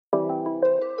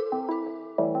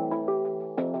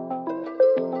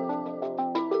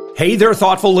Hey there,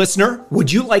 thoughtful listener.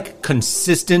 Would you like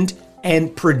consistent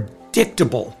and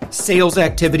predictable sales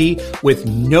activity with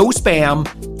no spam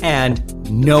and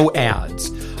no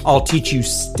ads? I'll teach you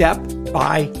step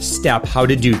by step how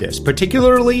to do this,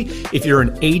 particularly if you're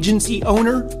an agency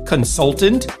owner,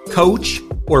 consultant, coach,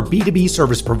 or B2B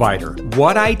service provider.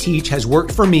 What I teach has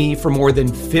worked for me for more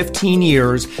than 15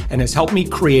 years and has helped me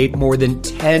create more than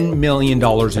 $10 million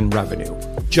in revenue.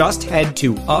 Just head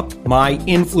to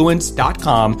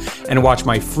upmyinfluence.com and watch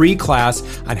my free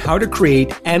class on how to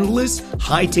create endless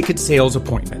high-ticket sales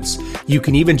appointments. You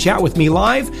can even chat with me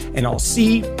live, and I'll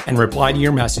see and reply to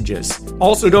your messages.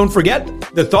 Also, don't forget,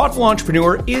 the Thoughtful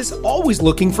Entrepreneur is always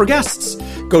looking for guests.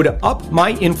 Go to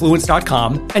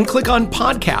upmyinfluence.com and click on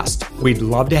podcast. We'd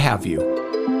love to have you.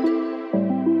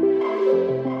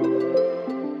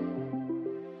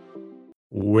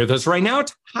 With us right now,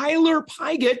 Tyler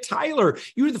Pigott. Tyler,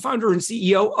 you're the founder and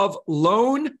CEO of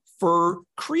Lone Fur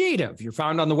Creative. You're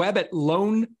found on the web at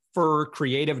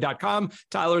lonefurcreative.com.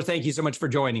 Tyler, thank you so much for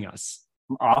joining us.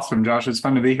 Awesome, Josh. It's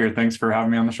fun to be here. Thanks for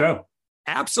having me on the show.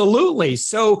 Absolutely.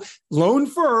 So Lone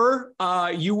Fur,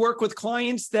 you work with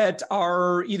clients that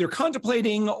are either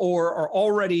contemplating or are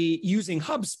already using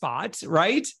HubSpot,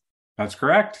 right? That's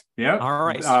correct. Yeah. All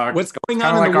right. What's going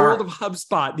on in the world of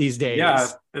HubSpot these days? Yeah,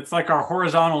 it's like our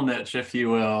horizontal niche, if you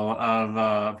will,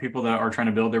 of people that are trying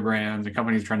to build their brands and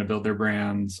companies trying to build their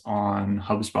brands on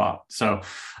HubSpot. So,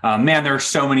 man, there are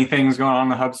so many things going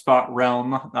on in the HubSpot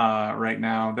realm right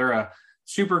now. They're a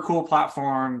super cool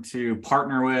platform to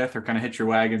partner with or kind of hitch your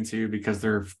wagon to because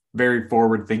they're very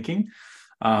forward thinking.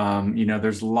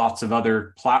 There's lots of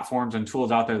other platforms and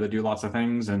tools out there that do lots of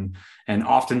things. And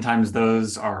oftentimes they're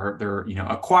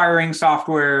acquiring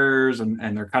softwares and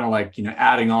they're kind of like,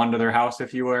 adding on to their house,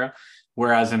 if you will.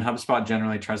 Whereas in HubSpot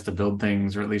generally tries to build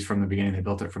things, or at least from the beginning, they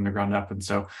built it from the ground up. And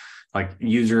so like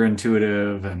user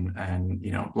intuitive and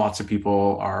lots of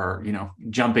people are,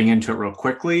 jumping into it real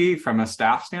quickly from a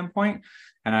staff standpoint.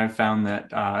 And I've found that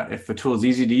if the tool is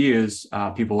easy to use,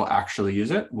 people will actually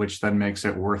use it, which then makes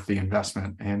it worth the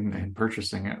investment in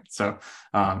purchasing it. So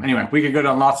anyway, we could go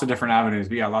down lots of different avenues,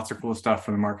 but yeah, lots of cool stuff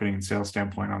from the marketing and sales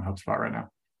standpoint on HubSpot right now.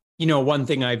 One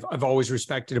thing I've always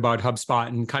respected about HubSpot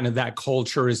and kind of that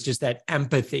culture is just that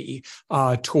empathy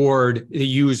toward the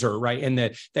user, right?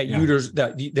 And users,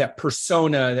 that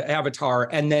persona, the avatar,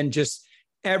 and then just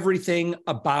everything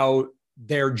about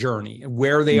their journey,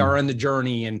 where they are in the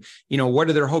journey, and what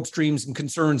are their hopes, dreams, and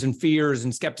concerns, and fears,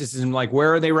 and skepticism. Like,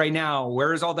 where are they right now?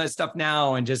 Where is all that stuff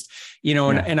now? And just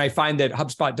and I find that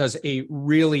HubSpot does a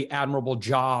really admirable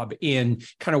job in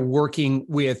kind of working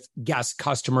with guest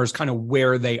customers, kind of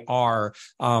where they are,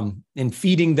 and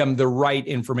feeding them the right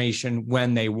information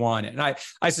when they want it. And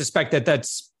I suspect that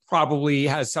that's probably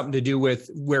has something to do with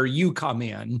where you come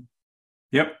in.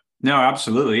 Yep. No,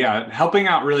 absolutely. Yeah. Helping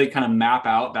out really kind of map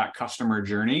out that customer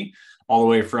journey all the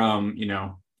way from,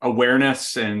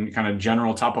 awareness and kind of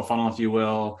general top of funnel, if you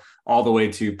will, all the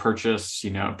way to purchase,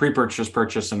 pre-purchase,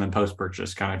 purchase, and then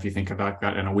post-purchase, kind of if you think about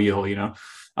that in a wheel,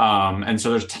 and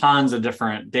so there's tons of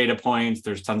different data points.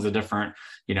 There's tons of different,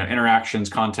 interactions,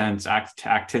 contents,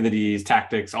 activities,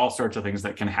 tactics, all sorts of things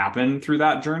that can happen through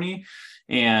that journey.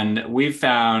 And we've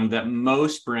found that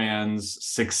most brands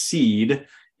succeed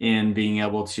in being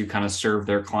able to kind of serve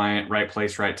their client right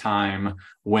place, right time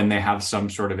when they have some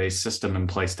sort of a system in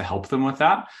place to help them with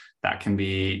that. That can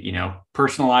be,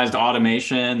 personalized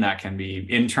automation, that can be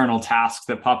internal tasks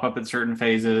that pop up at certain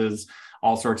phases,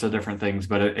 all sorts of different things.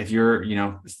 But if you're,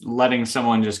 letting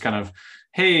someone just kind of,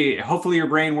 hey, hopefully your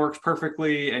brain works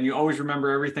perfectly and you always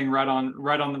remember everything right on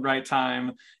the right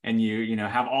time, and you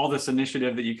have all this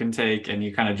initiative that you can take and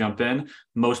you kind of jump in.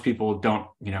 Most people don't,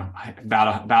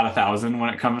 bat 1,000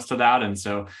 when it comes to that. And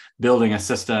so building a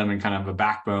system and kind of a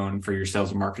backbone for your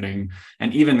sales and marketing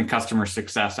and even the customer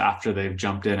success after they've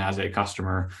jumped in as a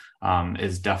customer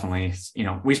is definitely,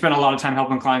 we spend a lot of time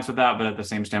helping clients with that, but at the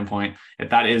same standpoint,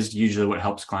 that is usually what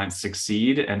helps clients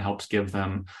succeed and helps give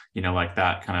them, like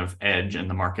that kind of edge in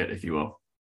the market, if you will.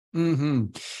 Mm-hmm.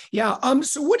 Yeah.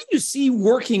 So what do you see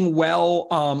working well?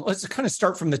 Let's kind of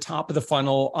start from the top of the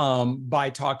funnel by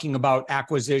talking about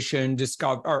acquisition,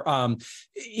 discover, or,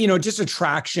 just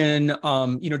attraction.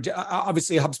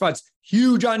 Obviously HubSpot's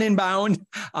huge on inbound.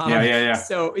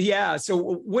 So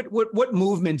what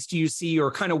movements do you see, or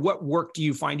kind of what work do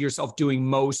you find yourself doing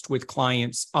most with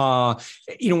clients?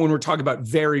 When we're talking about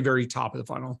very, very top of the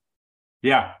funnel.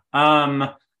 Yeah.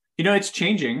 It's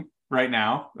changing right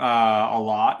now a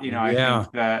lot. I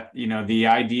think that, the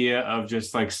idea of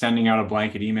just like sending out a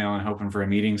blanket email and hoping for a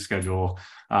meeting schedule,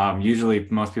 usually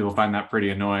most people find that pretty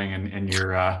annoying and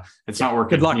you're, it's not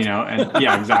working, Good luck. and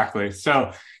yeah, exactly.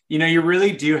 So, You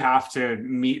really do have to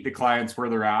meet the clients where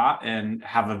they're at and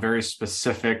have a very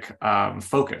specific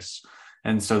focus.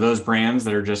 And so those brands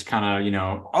that are just kind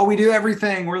of, oh, we do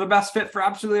everything, we're the best fit for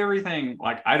absolutely everything.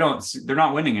 Like they're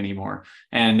not winning anymore.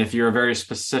 And if you're very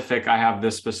specific, I have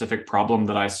this specific problem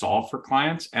that I solve for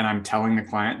clients, and I'm telling the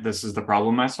client, this is the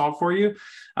problem I solve for you.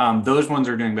 Those ones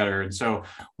are doing better. And so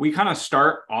we kind of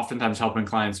start oftentimes helping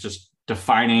clients just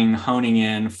defining, honing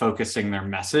in, focusing their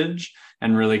message.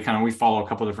 And really we follow a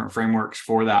couple of different frameworks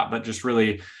for that, but just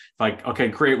really like, okay,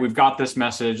 great, we've got this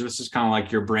message. This is kind of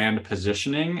like your brand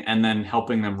positioning, and then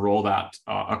helping them roll that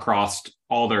across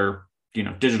all their,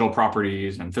 digital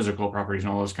properties and physical properties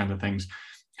and all those kinds of things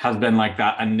has been like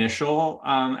that initial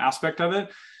aspect of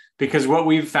it. Because what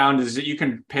we've found is that you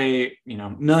can pay,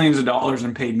 millions of dollars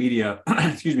in paid media,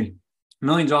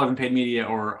 millions of dollars in paid media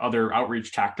or other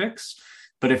outreach tactics.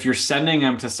 But if you're sending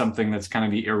them to something that's kind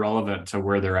of irrelevant to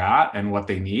where they're at and what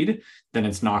they need, then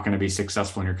it's not going to be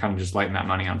successful, and you're kind of just lighting that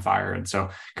money on fire. And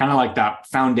so kind of like that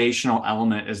foundational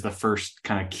element is the first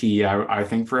kind of key, I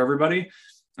think, for everybody.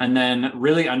 And then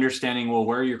really understanding, well,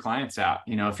 where are your clients at?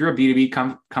 If you're a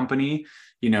B2B company,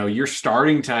 you're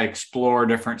starting to explore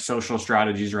different social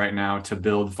strategies right now to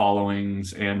build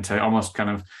followings and to almost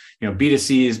kind of,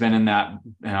 B2C has been in that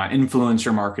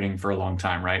influencer marketing for a long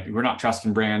time, right? We're not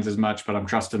trusting brands as much, but I'm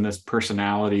trusting this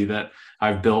personality that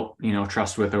I've built,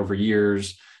 trust with over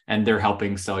years, and they're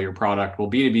helping sell your product.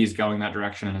 Well, B2B is going that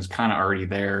direction and is kind of already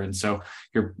there. And so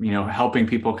you're, helping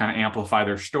people kind of amplify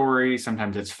their story.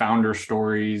 Sometimes it's founder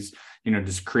stories,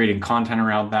 just creating content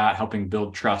around that, helping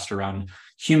build trust around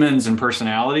humans and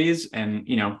personalities. And,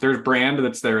 there's brand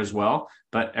that's there as well,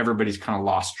 but everybody's kind of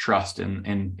lost trust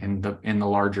in the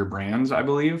larger brands, I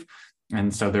believe.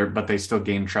 And so they still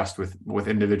gain trust with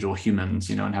individual humans,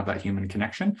 and have that human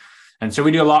connection. And so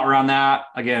we do a lot around that.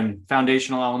 Again,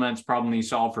 foundational elements, problem you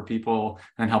solve for people,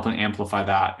 and helping amplify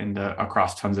that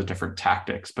across tons of different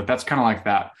tactics. But that's kind of like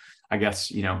that, I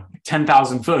guess,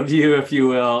 10,000 foot view, if you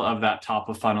will, of that top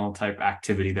of funnel type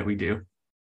activity that we do.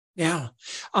 Yeah.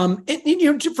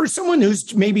 For someone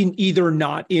who's maybe either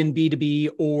not in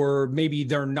B2B, or maybe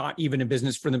they're not even in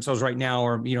business for themselves right now,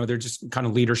 or, they're just kind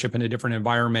of leadership in a different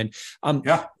environment.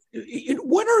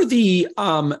 What are the,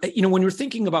 when you're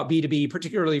thinking about B2B,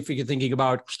 particularly if you're thinking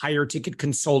about higher ticket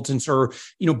consultants or,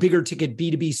 bigger ticket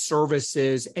B2B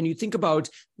services, and you think about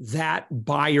that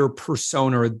buyer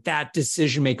persona, or that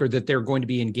decision maker that they're going to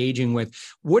be engaging with,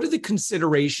 what are the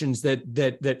considerations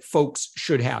that folks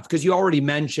should have? Because you already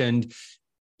mentioned,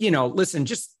 listen,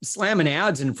 just slamming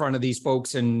ads in front of these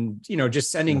folks and,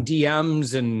 just sending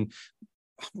DMs and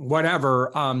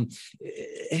whatever,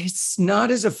 it's not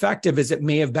as effective as it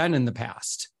may have been in the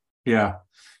past. Yeah.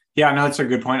 No, that's a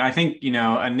good point. I think,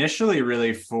 initially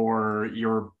really for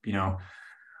your,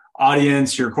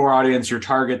 audience, your core audience, your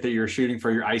target that you're shooting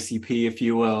for, your ICP, if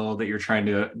you will, that you're trying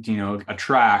to,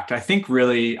 attract, I think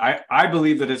really, I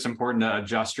believe that it's important to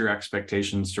adjust your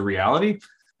expectations to reality.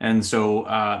 And so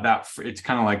that it's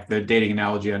kind of like the dating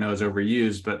analogy I know is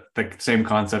overused, but the same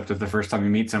concept of the first time you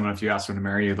meet someone, if you ask them to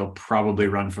marry you, they'll probably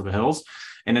run for the hills.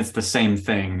 And it's the same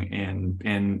thing in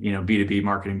B2B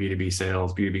marketing, B2B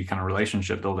sales, B2B kind of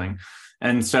relationship building.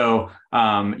 And so,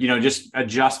 just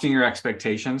adjusting your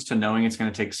expectations to knowing it's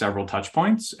going to take several touch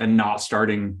points, and not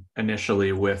starting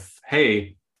initially with,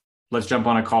 hey, let's jump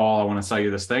on a call, I want to sell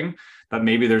you this thing. But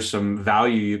maybe there's some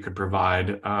value you could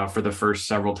provide for the first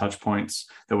several touch points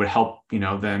that would help,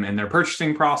 them in their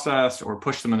purchasing process, or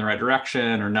push them in the right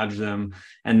direction, or nudge them.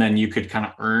 And then you could kind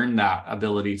of earn that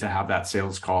ability to have that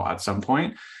sales call at some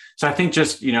point. So I think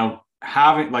just,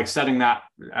 having setting that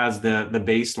as the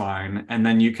baseline, and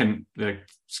then the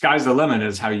sky's the limit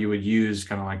is how you would use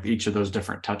kind of like each of those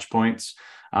different touch points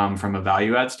from a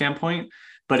value add standpoint.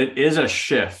 But it is a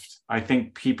shift. I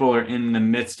think people are in the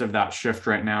midst of that shift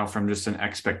right now from just an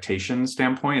expectation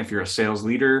standpoint. If you're a sales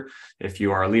leader, if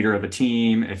you are a leader of a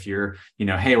team, if you're,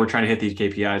 hey, we're trying to hit these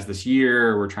KPIs this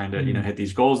year, we're trying to, hit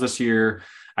these goals this year.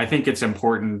 I think it's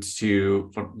important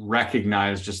to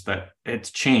recognize just that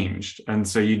it's changed. And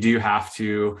so you do have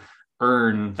to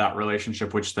earn that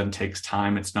relationship, which then takes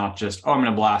time. It's not just, oh, I'm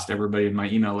going to blast everybody in my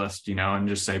email list, and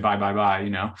just say, bye,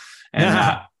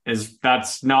 and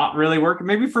that's not really working.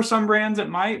 Maybe for some brands it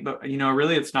might, but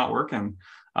really it's not working.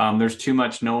 There's too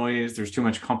much noise. There's too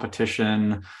much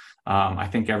competition. I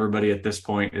think everybody at this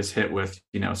point is hit with,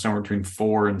 somewhere between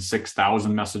 4,000 and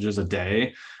 6,000 messages a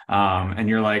day. And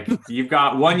you're like, you've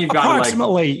got to like,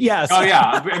 approximately, yes. oh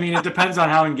yeah. I mean, it depends on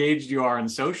how engaged you are in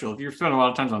social. If you're spending a lot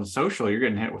of time on social, you're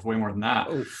getting hit with way more than that.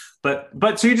 Oh.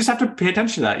 But so you just have to pay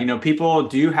attention to that. People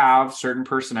do have certain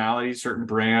personalities, certain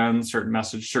brands, certain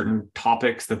message, certain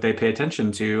topics that they pay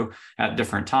attention to at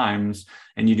different times.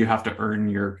 And you do have to earn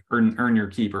your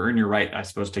keep or earn your right, I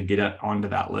suppose, to get it onto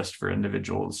that list for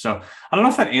individuals. So I don't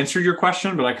know if that answered your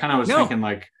question, but I kind of was thinking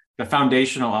like the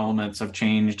foundational elements have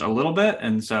changed a little bit.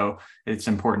 And so it's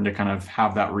important to kind of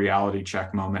have that reality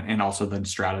check moment and also then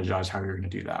strategize how you're going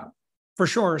to do that. For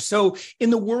sure. So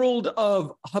in the world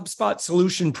of HubSpot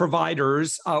solution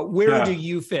providers, where do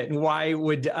you fit, and why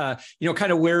would,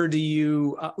 kind of where do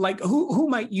you, who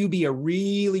might you be a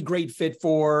really great fit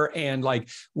for, and like,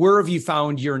 where have you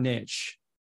found your niche?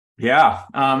 Yeah,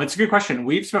 it's a good question.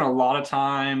 We've spent a lot of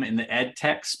time in the ed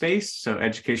tech space, so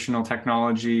educational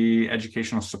technology,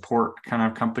 educational support kind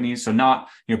of companies. So not,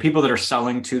 people that are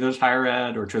selling to those higher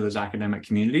ed or to those academic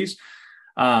communities.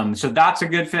 So that's a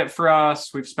good fit for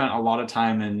us. We've spent a lot of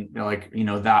time in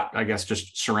that, I guess,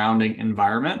 just surrounding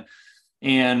environment.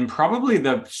 And probably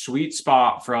the sweet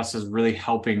spot for us is really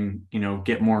helping,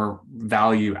 get more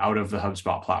value out of the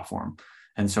HubSpot platform.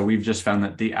 And so we've just found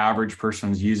that the average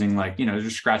person's using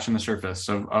just scratching the surface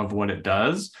of what it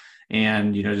does,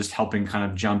 and, just helping kind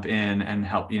of jump in and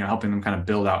helping them kind of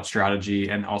build out strategy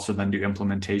and also then do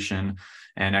implementation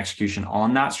and execution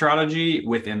on that strategy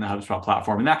within the HubSpot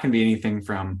platform. And that can be anything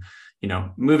from,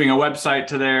 moving a website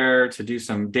to there, to do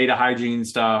some data hygiene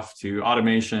stuff, to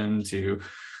automation, to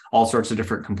all sorts of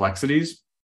different complexities.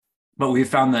 But we've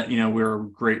found that, we're a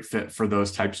great fit for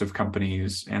those types of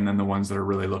companies. And then the ones that are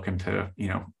really looking to,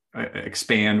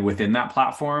 expand within that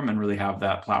platform and really have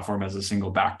that platform as a single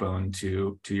backbone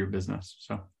to your business.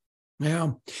 So,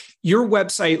 yeah, your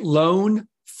website, Lone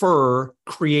Fir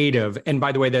Creative. And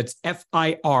by the way, that's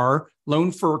FIR,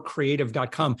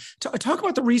 lonefircreative.com. Talk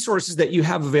about the resources that you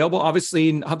have available. Obviously,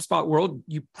 in HubSpot world,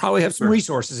 you probably have some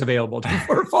resources available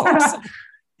for folks.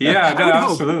 Yeah, no,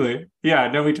 absolutely. Yeah,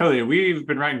 no, we've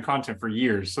been writing content for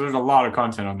years. So there's a lot of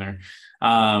content on there.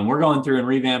 We're going through and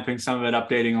revamping some of it,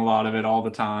 updating a lot of it all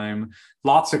the time.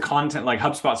 Lots of content, like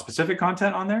HubSpot specific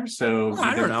content on there. So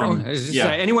I don't know.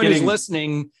 Anyone who's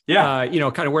listening,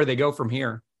 kind of where they go from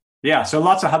here. Yeah. So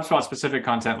lots of HubSpot specific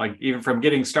content, like even from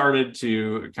getting started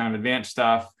to kind of advanced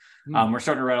stuff. We're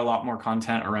starting to write a lot more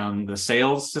content around the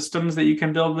sales systems that you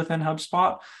can build within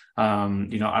HubSpot.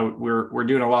 We're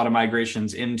doing a lot of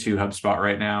migrations into HubSpot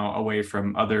right now, away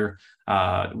from other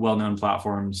well-known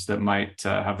platforms that might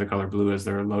have the color blue as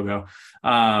their logo.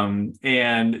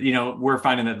 We're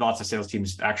finding that lots of sales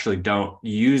teams actually don't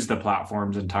use the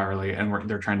platforms entirely, and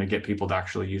they're trying to get people to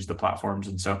actually use the platforms.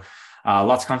 And so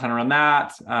lots of content around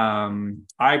that.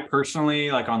 I personally,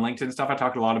 like on LinkedIn stuff, I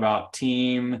talked a lot about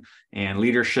team and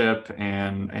leadership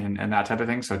and that type of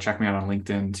thing. So check me out on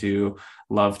LinkedIn too.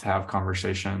 Love to have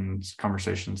conversations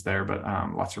there, but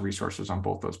lots of resources on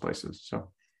both those places. So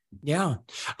yeah.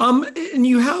 And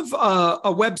you have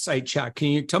a website check. Can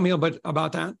you tell me a bit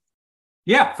about that?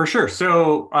 Yeah, for sure.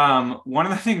 So one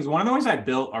of the ways I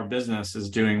built our business is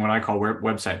doing what I call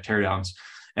website teardowns.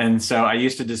 And so I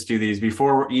used to just do these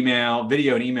before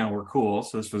video and email were cool.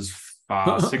 So this was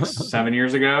 6-7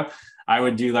 years ago. I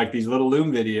would do like these little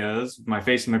Loom videos, my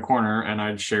face in the corner, and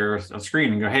I'd share a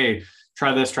screen and go, hey,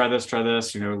 try this, kind of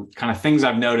things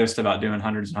I've noticed about doing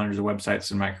hundreds and hundreds of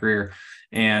websites in my career.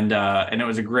 And it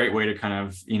was a great way to kind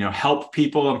of, help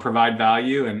people and provide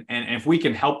value. And if we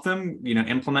can help them,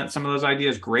 implement some of those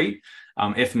ideas, great.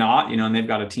 If not, and they've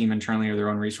got a team internally or their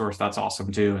own resource, that's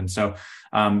awesome too. And so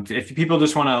if people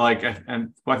just want to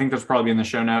and I think that's probably in the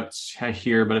show notes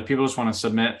here, but if people just want to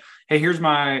submit, hey, here's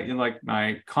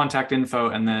my contact info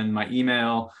and then my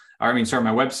email, my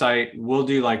website,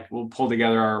 we'll pull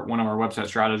together one of our website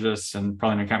strategists and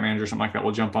probably an account manager, something like that.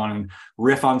 We'll jump on and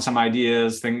riff on some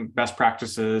ideas, best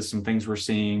practices, some things we're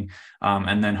seeing,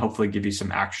 and then hopefully give you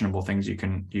some actionable things you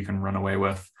can run away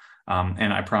with.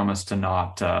 And I promise to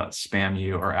not spam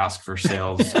you or ask for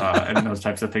sales and those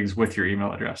types of things with your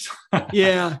email address.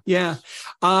 Yeah.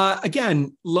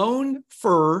 Again,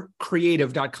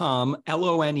 lonefircreative.com,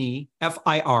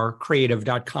 LONEFIR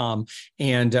creative.com.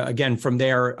 And again, from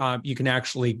there, you can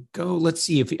actually go, let's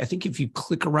see, if you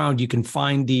click around, you can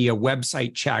find the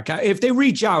website check. If they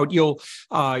reach out, you'll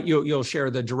share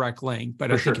the direct link.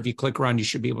 But I think if you click around, you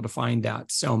should be able to find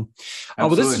that. So, well,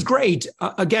 this is great.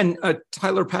 Again,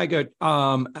 Tyler Pigott,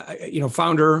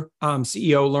 founder,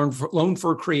 CEO, Lone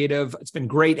Fir Creative. It's been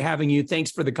great having you.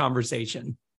 Thanks for the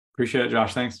conversation. Appreciate it,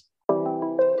 Josh. Thanks.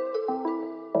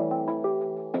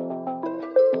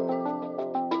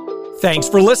 Thanks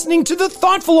for listening to the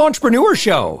Thoughtful Entrepreneur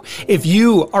Show. If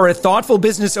you are a thoughtful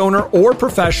business owner or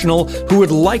professional who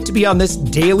would like to be on this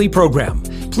daily program,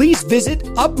 please visit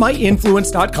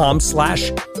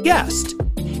upmyinfluence.com/guest.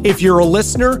 If you're a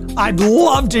listener, I'd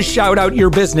love to shout out your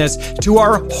business to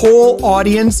our whole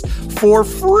audience for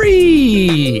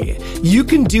free. You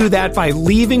can do that by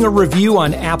leaving a review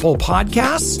on Apple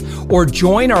Podcasts or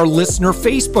join our listener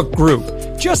Facebook group.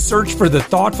 Just search for The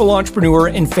Thoughtful Entrepreneur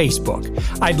in Facebook.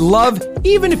 I'd love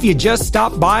even if you just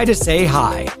stop by to say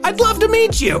hi. I'd love to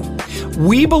meet you.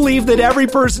 We believe that every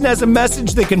person has a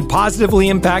message that can positively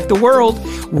impact the world.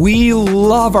 We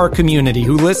love our community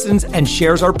who listens and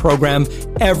shares our program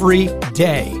every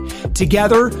day.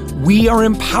 Together, we are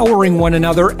empowering one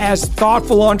another as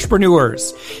thoughtful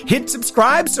entrepreneurs. Hit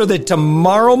subscribe so that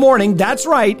tomorrow morning, that's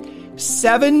right,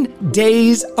 7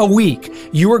 days a week,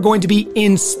 you are going to be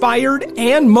inspired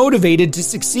and motivated to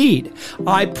succeed.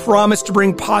 I promise to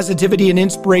bring positivity and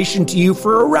inspiration to you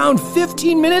for around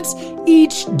 15 minutes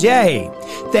each day.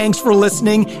 Thanks for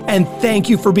listening, and thank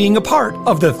you for being a part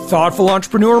of the Thoughtful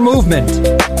Entrepreneur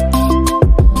Movement.